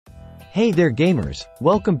Hey there gamers,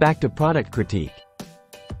 welcome back to Product Critique,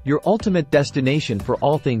 your ultimate destination for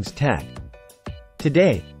all things tech.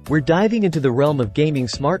 Today, we're diving into the realm of gaming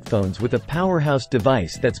smartphones with a powerhouse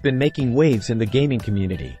device that's been making waves in the gaming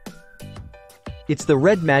community. It's the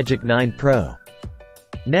Redmagic 9 Pro.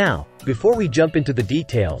 Now, before we jump into the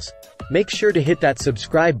details, make sure to hit that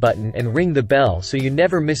subscribe button and ring the bell so you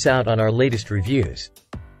never miss out on our latest reviews.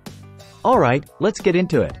 Alright, let's get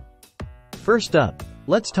into it. First up,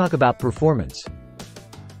 let's talk about performance.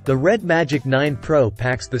 The Redmagic 9 Pro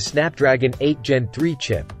packs the Snapdragon 8 Gen 3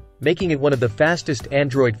 chip, making it one of the fastest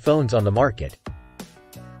Android phones on the market.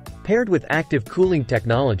 Paired with active cooling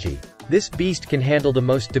technology, this beast can handle the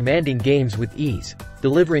most demanding games with ease,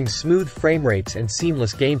 delivering smooth frame rates and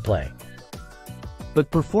seamless gameplay.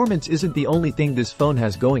 But performance isn't the only thing this phone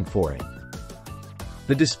has going for it.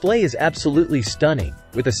 The display is absolutely stunning,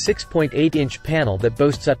 with a 6.8-inch panel that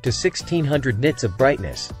boasts up to 1600 nits of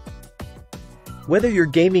brightness. Whether you're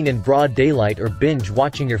gaming in broad daylight or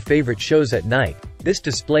binge-watching your favorite shows at night, this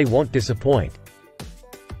display won't disappoint.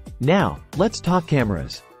 Now, let's talk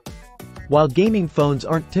cameras. While gaming phones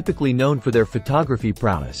aren't typically known for their photography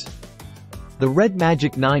prowess, the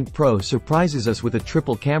Redmagic 9 Pro surprises us with a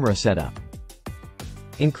triple camera setup.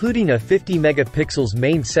 Including a 50 megapixels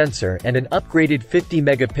main sensor and an upgraded 50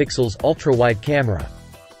 megapixels ultra-wide camera.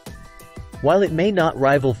 While it may not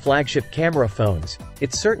rival flagship camera phones,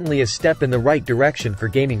 it's certainly a step in the right direction for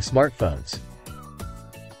gaming smartphones.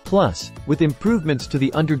 Plus, with improvements to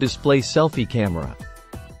the under-display selfie camera,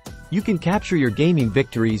 you can capture your gaming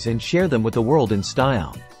victories and share them with the world in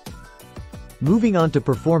style. Moving on to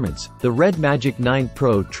performance, the Redmagic 9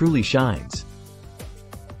 Pro truly shines.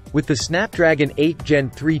 With the Snapdragon 8 Gen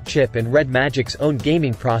 3 chip and Redmagic's own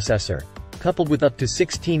gaming processor, coupled with up to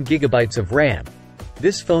 16 GB of RAM,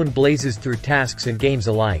 this phone blazes through tasks and games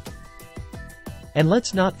alike. And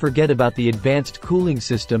let's not forget about the advanced cooling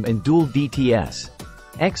system and dual DTS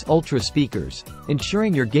X Ultra speakers,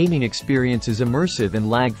 ensuring your gaming experience is immersive and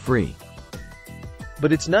lag-free.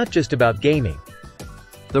 But it's not just about gaming.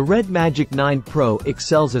 The Redmagic 9 Pro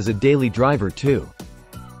excels as a daily driver too.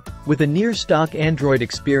 With a near-stock Android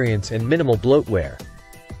experience and minimal bloatware.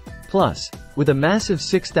 Plus, with a massive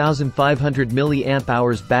 6500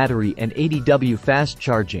 mAh battery and 80W fast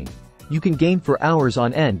charging, you can game for hours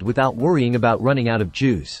on end without worrying about running out of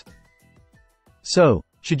juice. So,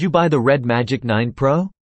 should you buy the Redmagic 9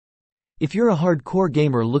 Pro? If you're a hardcore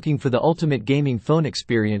gamer looking for the ultimate gaming phone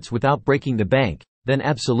experience without breaking the bank, then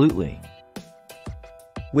absolutely.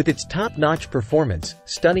 With its top-notch performance,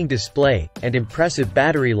 stunning display, and impressive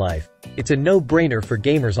battery life, it's a no-brainer for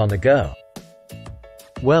gamers on the go.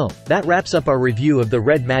 Well, that wraps up our review of the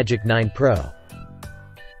Redmagic 9 Pro.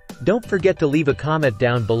 Don't forget to leave a comment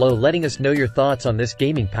down below letting us know your thoughts on this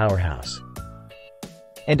gaming powerhouse.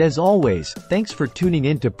 And as always, thanks for tuning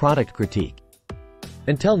in to Product Critique.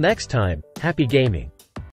 Until next time, happy gaming!